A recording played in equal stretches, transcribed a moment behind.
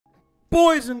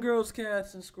Boys and girls,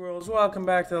 cats and squirrels, welcome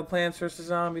back to the Plants vs.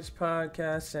 Zombies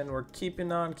podcast, and we're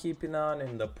keeping on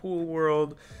in the pool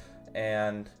world,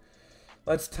 and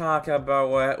let's talk about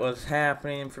what was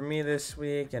happening for me this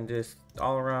week, and just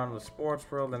all around the sports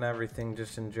world and everything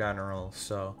just in general.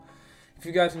 So, if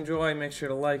you guys enjoy, make sure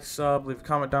to like, sub, leave a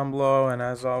comment down below, and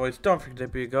as always, don't forget to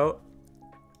be a goat,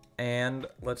 and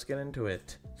let's get into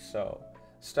it. So,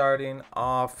 starting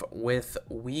off with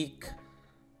week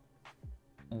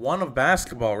one of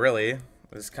basketball, really,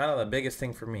 is kind of the biggest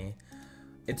thing for me.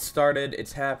 It started,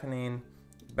 it's happening,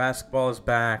 basketball is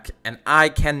back, and I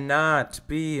cannot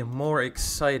be more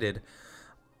excited.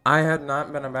 I had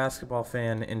not been a basketball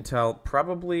fan until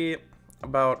probably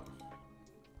about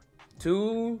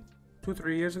 3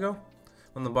 years ago,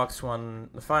 when the Bucks won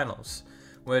the finals,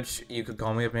 which you could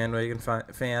call me a bandwagon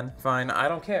fan, fine, I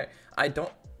don't care.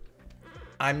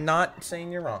 I'm not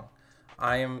saying you're wrong.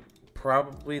 I am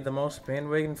probably the most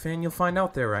bandwagon fan you'll find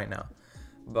out there right now.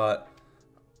 But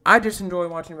I just enjoy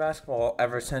watching basketball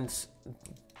ever since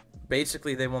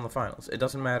basically they won the finals. It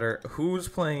doesn't matter who's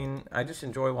playing, I just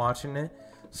enjoy watching it.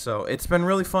 So it's been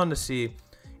really fun to see,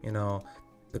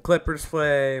 the Clippers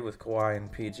play with Kawhi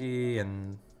and PG,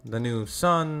 and the new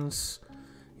Suns,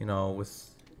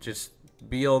 with just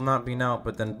Beal not being out,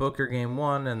 but then Booker game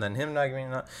one, and then him not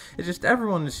being out. It's just,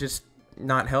 everyone is just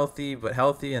not healthy, but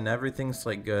healthy, and everything's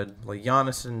like good. Like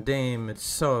Giannis and Dame, it's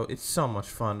so much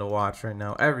fun to watch right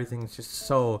now. Everything's just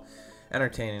so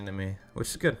entertaining to me, which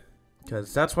is good,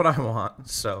 because that's what I want.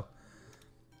 So,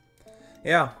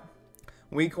 yeah,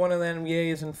 week one of the NBA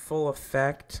is in full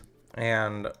effect,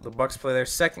 and the Bucks play their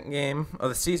second game of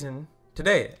the season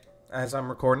today, as I'm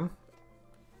recording.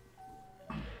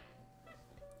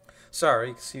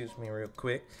 Sorry, excuse me real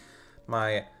quick.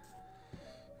 My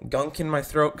gunk in my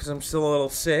throat because I'm still a little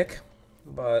sick,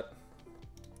 but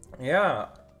yeah,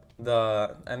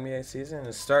 the NBA season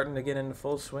is starting to get into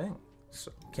full swing.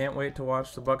 So can't wait to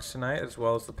watch the Bucks tonight, as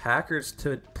well as the Packers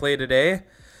to play today,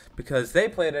 because they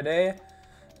play today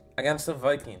against the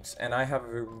Vikings, and I have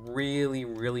a really,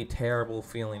 really terrible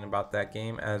feeling about that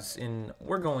game, as in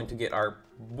we're going to get our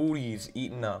booties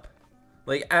eaten up.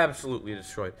 Like, absolutely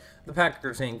destroyed. The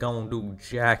Packers ain't gonna do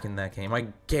jack in that game. I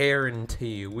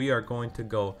guarantee you. We are going to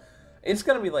go. It's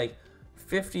gonna be like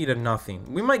 50-0.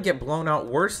 We might get blown out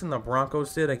worse than the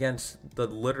Broncos did against the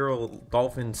literal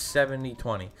Dolphins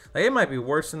 70-20. Like, it might be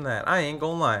worse than that. I ain't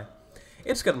gonna lie.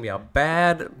 It's gonna be a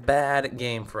bad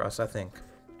game for us, I think.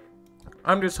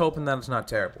 I'm just hoping that it's not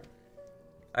terrible.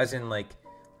 As in, like,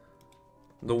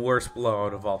 the worst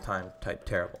blowout of all time type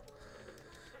terrible.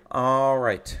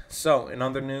 Alright, so in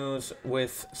other news,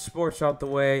 with sports out the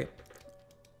way,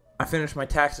 I finished my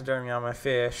taxidermy on my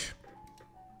fish.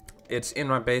 It's in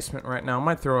my basement right now. I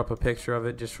might throw up a picture of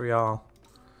it just for y'all.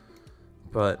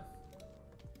 But,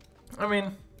 I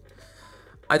mean,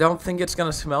 I don't think it's going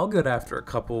to smell good after a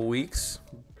couple of weeks,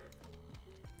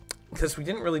 because we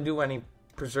didn't really do any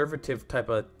preservative type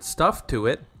of stuff to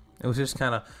it. It was just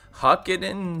kind of huck it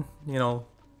in,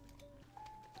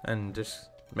 and just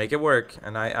make it work,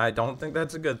 and I don't think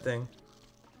that's a good thing.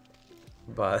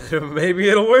 But maybe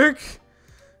it'll work.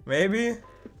 Maybe.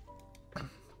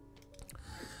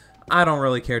 I don't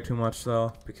really care too much,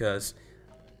 though, because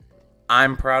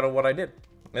I'm proud of what I did.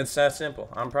 It's that simple.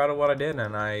 I'm proud of what I did,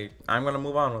 and I'm going to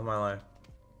move on with my life.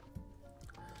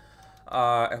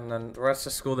 And then the rest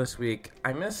of school this week,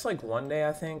 I missed, like, one day,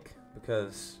 I think,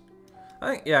 because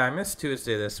I missed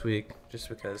Tuesday this week, just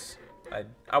because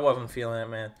I wasn't feeling it,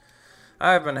 man.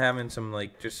 I've been having some,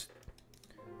 like, just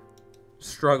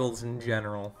struggles in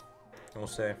general, we'll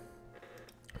say.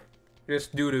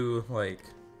 Just due to, like,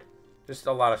 just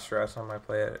a lot of stress on my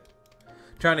plate.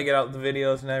 Trying to get out the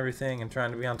videos and everything, and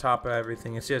trying to be on top of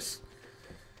everything. It's just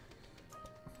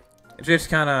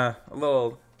kind of a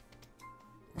little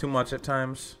too much at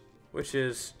times, which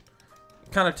is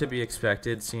kind of to be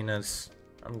expected, seeing as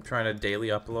I'm trying to daily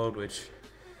upload, which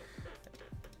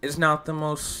is not the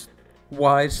most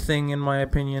wise thing in my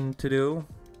opinion to do,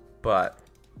 but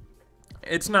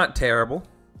it's not terrible.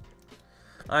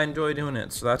 I enjoy doing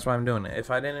it, so that's why I'm doing it. If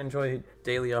I didn't enjoy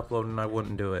daily uploading, I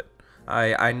wouldn't do it.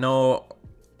 I know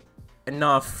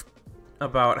enough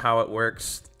about how it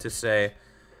works to say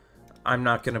I'm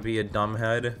not going to be a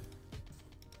dumbhead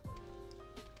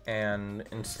and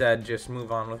instead just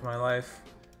move on with my life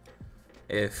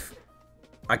if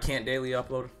I can't daily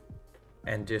upload,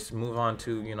 and just move on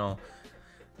to,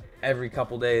 every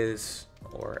couple days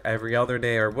or every other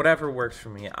day or whatever works for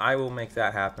me. I will make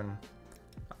that happen.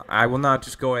 I will not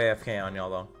just go AFK on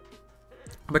y'all, though,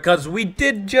 because we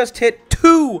did just hit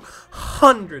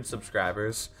 200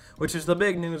 subscribers, which is the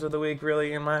big news of the week,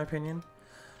 really, in my opinion.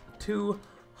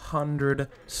 500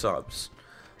 subs.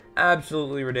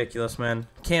 Absolutely ridiculous, man.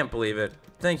 Can't believe it.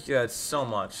 Thank you guys so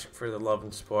much for the love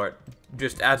and support.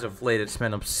 Just as of late, it's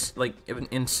been like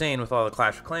insane with all the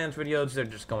Clash of Clans videos. They're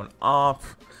just going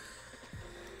off.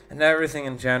 And everything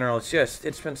in general.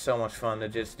 It's been so much fun to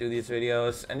just do these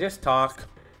videos and just talk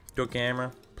to a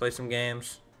camera, play some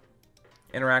games,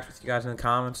 interact with you guys in the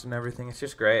comments and everything. It's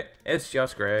just great. It's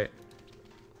just great.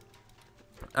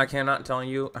 I cannot tell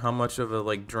you how much of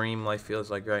a dream life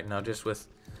feels like right now, just with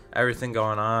everything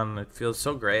going on. It feels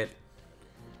so great.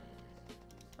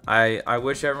 I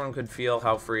wish everyone could feel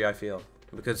how free I feel,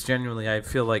 because genuinely I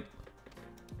feel like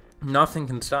nothing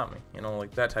can stop me, you know,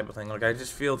 like that type of thing. Like, I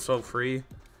just feel so free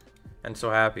and so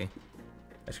happy.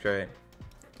 It's great.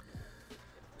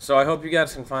 So I hope you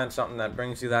guys can find something that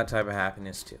brings you that type of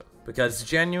happiness too, because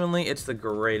genuinely it's the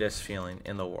greatest feeling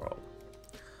in the world.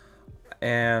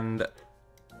 And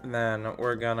then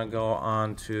we're gonna go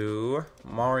on to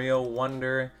Mario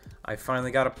Wonder. I finally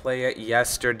got to play it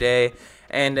yesterday,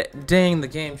 and dang, the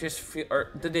game just or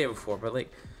the day before, but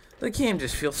the game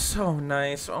just feels so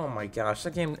nice. Oh my gosh, the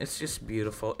game, it's just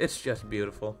beautiful. It's just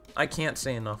beautiful. I can't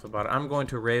say enough about it. I'm going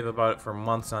to rave about it for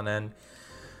months on end.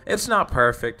 It's not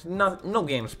perfect. No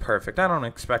game's perfect. I don't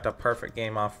expect a perfect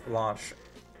game off launch,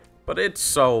 but it's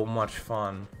so much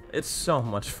fun. It's so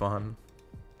much fun.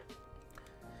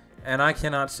 And I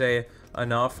cannot say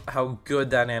enough how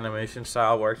good that animation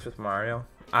style works with Mario.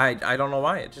 I don't know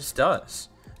why, it just does.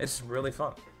 It's really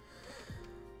fun.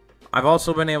 I've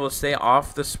also been able to stay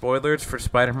off the spoilers for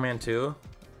Spider-Man 2.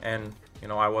 And, you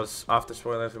know, I was off the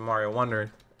spoilers of Mario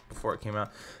Wonder before it came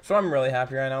out. So I'm really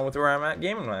happy right now with where I'm at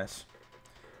gaming-wise.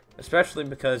 Especially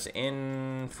because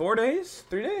in 3 days,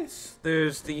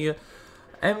 there's the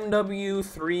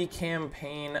MW3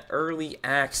 campaign early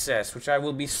access, which I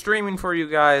will be streaming for you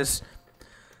guys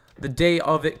the day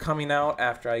of it coming out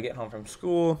after I get home from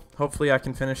school. Hopefully I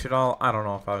can finish it all. I don't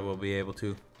know if I will be able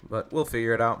to, but we'll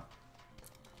figure it out.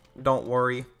 Don't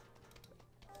worry.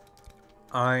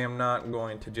 I am not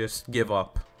going to just give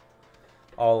up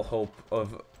all hope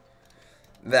of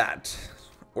that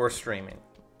or streaming.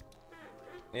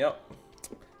 Yep.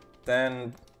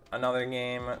 Then another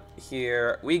game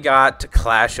here. We got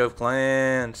Clash of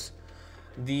Clans.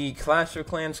 The Clash of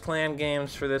Clans clan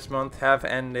games for this month have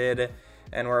ended,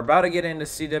 and we're about to get into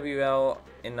CWL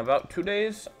in about 2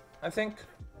 days, I think.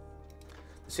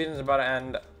 The season's about to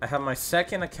end. I have my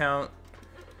second account,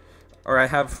 or I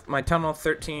have my Town Hall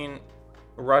 13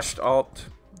 rushed alt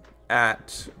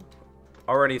at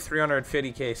already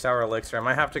 350k Sour Elixir. I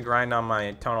might have to grind on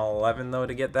my Town Hall 11 though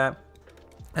to get that.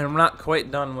 And I'm not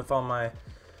quite done with all my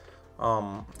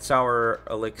Sour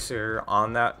Elixir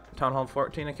on that Town Hall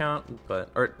 14 account,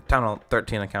 or Town Hall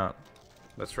 13 account.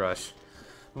 That's Rush.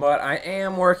 But I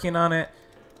am working on it.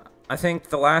 I think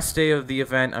the last day of the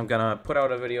event, I'm gonna put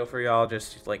out a video for y'all,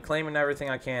 just claiming everything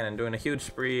I can and doing a huge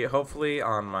spree, hopefully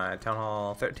on my Town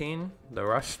Hall 13, the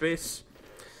Rush space.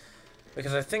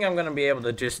 Because I think I'm gonna be able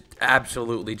to just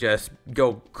absolutely just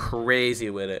go crazy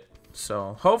with it.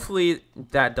 So hopefully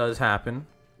that does happen.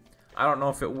 I don't know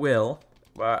if it will,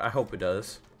 but I hope it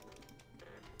does.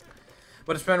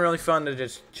 But it's been really fun to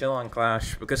just chill on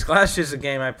Clash, because Clash is a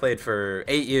game I played for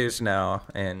 8 years now,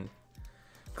 and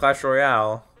Clash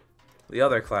Royale, the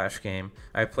other Clash game,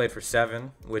 I played for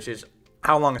 7, which is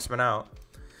how long it's been out.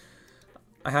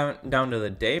 I haven't, down to the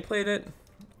day, played it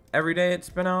every day it's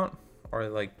been out, or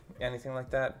anything like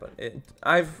that, but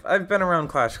I've been around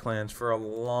Clash Clans for a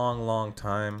long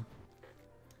time.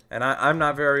 And I'm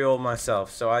not very old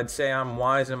myself, so I'd say I'm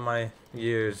wise in my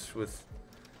years with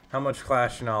how much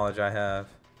Clash knowledge I have.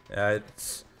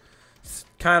 It's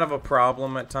kind of a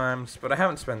problem at times, but I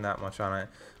haven't spent that much on it.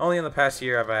 Only in the past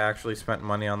year have I actually spent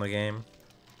money on the game.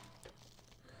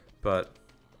 But,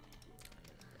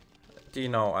 you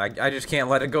know, I just can't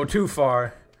let it go too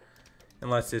far.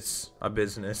 Unless it's a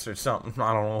business or something,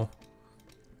 I don't know.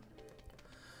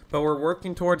 But we're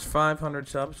working towards 500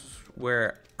 subs,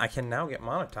 where I can now get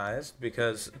monetized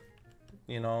because,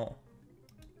 you know,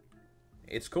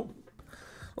 it's cool.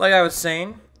 Like I was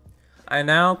saying, I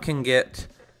now can get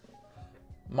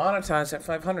monetized at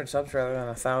 500 subs rather than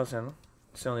 1,000.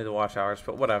 Still need the watch hours,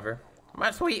 but whatever.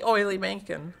 My sweet oily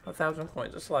bacon, 1,000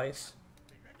 coins a slice.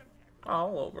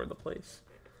 All over the place.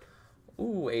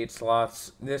 Ooh, 8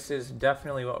 slots. This is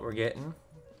definitely what we're getting.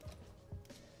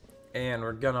 And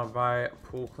we're gonna buy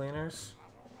pool cleaners.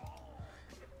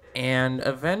 And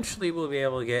eventually we'll be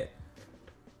able to get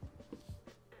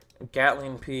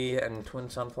Gatling Pea and Twin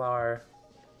Sunflower,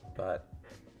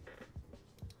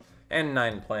 and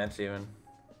 9 plants even.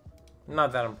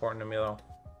 Not that important to me though.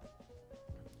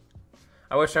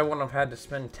 I wish I wouldn't have had to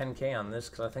spend 10K on this,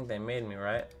 because I think they made me,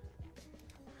 right?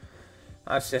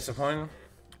 That's disappointing.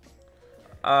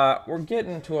 We're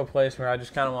getting to a place where I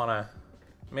just kind of want to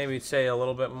maybe say a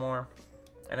little bit more.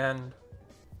 And then,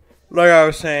 like I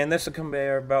was saying, this is a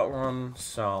conveyor belt run,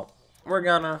 so we're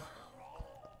gonna...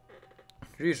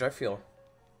 Jeez, I feel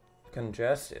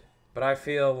congested. But I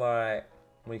feel like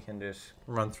we can just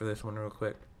run through this one real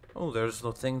quick. Oh, there's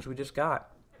the things we just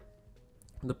got.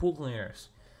 The pool cleaners.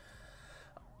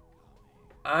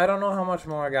 I don't know how much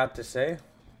more I got to say,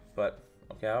 but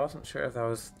okay, I wasn't sure if that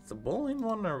was the bowling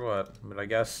one or what, but I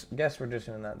guess we're just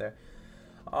doing that there.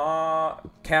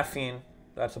 Caffeine.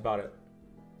 That's about it.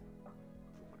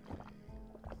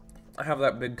 I have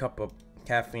that big cup of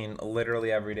caffeine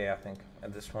literally every day, I think,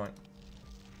 at this point.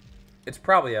 It's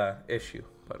probably a issue,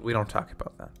 but we don't talk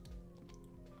about that.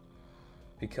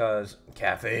 Because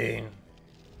caffeine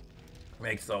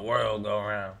makes the world go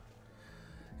round.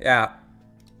 Yeah,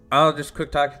 I'll just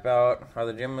quick talk about how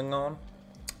the gym been going.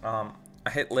 I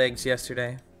hit legs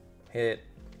yesterday. Hit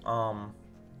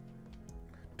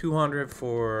 200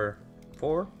 for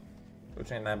 4,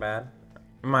 which ain't that bad,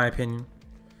 in my opinion.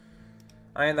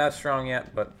 I ain't that strong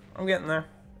yet, but I'm getting there.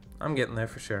 I'm getting there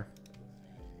for sure.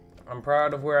 I'm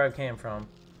proud of where I came from.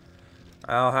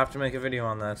 I'll have to make a video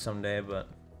on that someday, but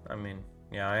I mean,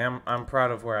 yeah, I'm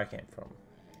proud of where I came from.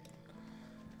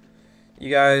 You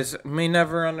guys may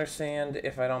never understand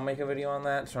if I don't make a video on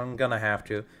that, so I'm gonna have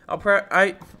to.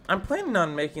 I'm planning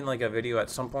on making like a video at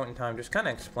some point in time, just kind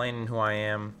of explaining who I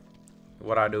am,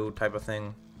 what I do, type of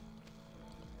thing,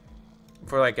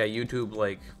 for like a YouTube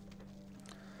like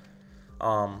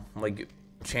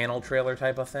channel trailer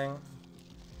type of thing.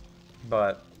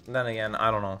 But then again,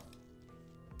 I don't know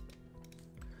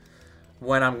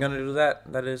when I'm gonna do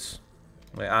that. That is,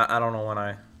 I don't know when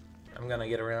I'm gonna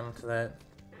get around to that.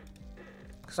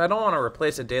 Because I don't want to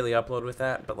replace a daily upload with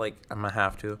that, but, like, I'm going to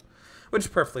have to. Which is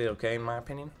perfectly okay, in my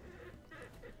opinion.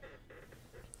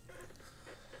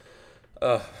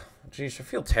 Jeez, I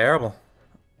feel terrible.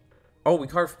 Oh, we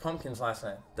carved pumpkins last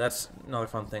night. That's another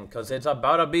fun thing, because it's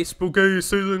about to be spooky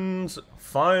season's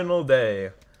final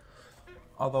day.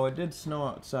 Although it did snow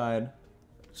outside.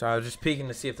 So I was just peeking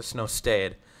to see if the snow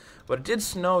stayed. But it did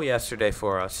snow yesterday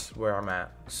for us, where I'm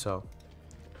at, so...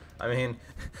 I mean,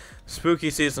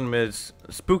 spooky season is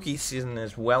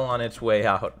well on its way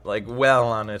out. Like, well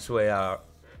on its way out.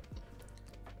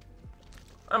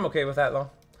 I'm okay with that,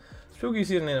 though. Spooky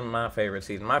season isn't my favorite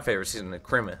season. My favorite season is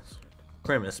Christmas.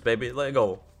 Christmas, baby. Let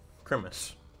go.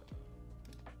 Christmas.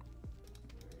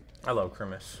 I love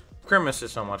Christmas. Christmas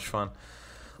is so much fun.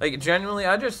 Like, genuinely,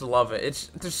 I just love it.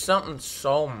 There's something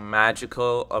so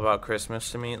magical about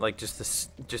Christmas to me. Like, just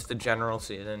the general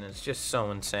season. It's just so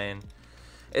insane.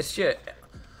 It's just,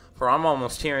 bro, I'm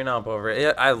almost tearing up over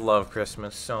it. I love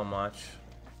Christmas so much.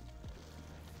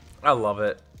 I love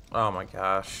it. Oh my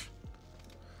gosh.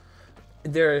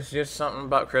 There is just something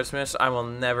about Christmas I will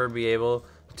never be able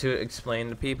to explain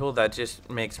to people that just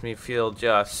makes me feel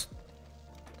I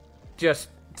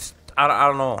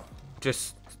don't know.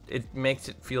 Just, it makes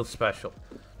it feel special.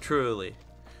 Truly.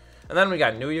 And then we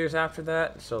got New Year's after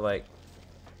that, so like,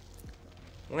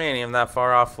 we ain't even that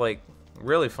far off, like,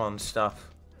 really fun stuff.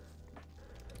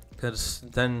 Because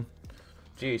then,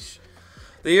 geez,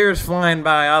 the year's flying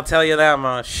by, I'll tell you that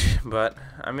much. But,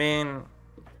 I mean,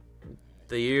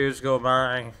 the years go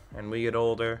by, and we get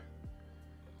older.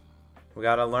 We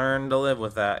gotta learn to live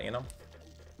with that, you know?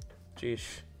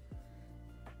 Geez.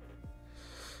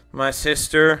 My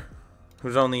sister,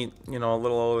 who's only, you know, a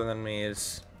little older than me,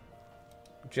 is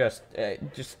just the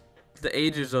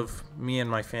ages of me and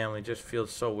my family just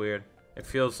feels so weird. It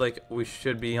feels like we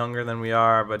should be younger than we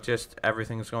are, but just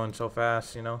everything's going so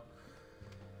fast, you know?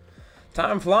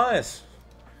 Time flies.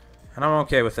 And I'm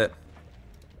okay with it.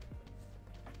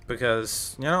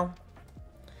 Because, you know,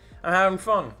 I'm having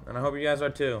fun. And I hope you guys are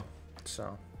too.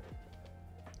 So,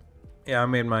 yeah, I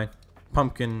made my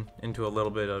pumpkin into a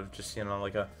little bit of just, you know,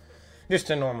 like just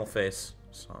a normal face.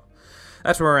 So,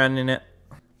 that's where we're ending it.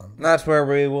 That's where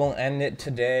we will end it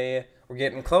today. We're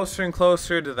getting closer and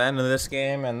closer to the end of this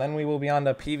game, and then we will be on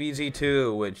to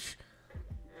PvZ2, which,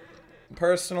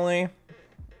 personally,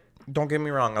 don't get me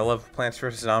wrong, I love Plants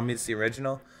vs. Zombies, the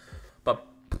original, but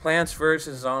Plants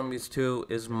vs. Zombies 2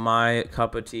 is my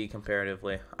cup of tea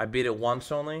comparatively. I beat it once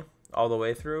only, all the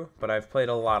way through, but I've played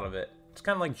a lot of it. It's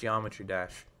kind of like Geometry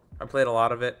Dash. I played a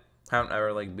lot of it, haven't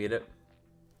ever, like, beat it.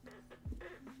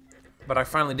 But I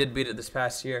finally did beat it this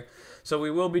past year, so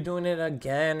we will be doing it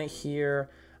again here.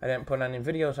 I didn't put any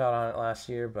videos out on it last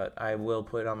year, but I will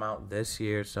put them out this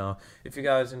year. So if you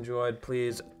guys enjoyed,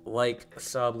 please like,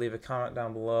 sub, leave a comment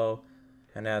down below.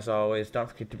 And as always, don't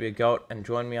forget to be a goat and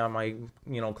join me on my,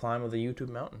 climb of the YouTube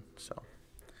mountain. So,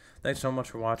 thanks so much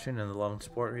for watching and the love and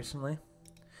support recently.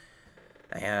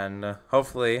 And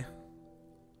hopefully,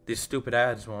 these stupid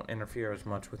ads won't interfere as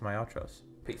much with my outros.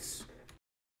 Peace.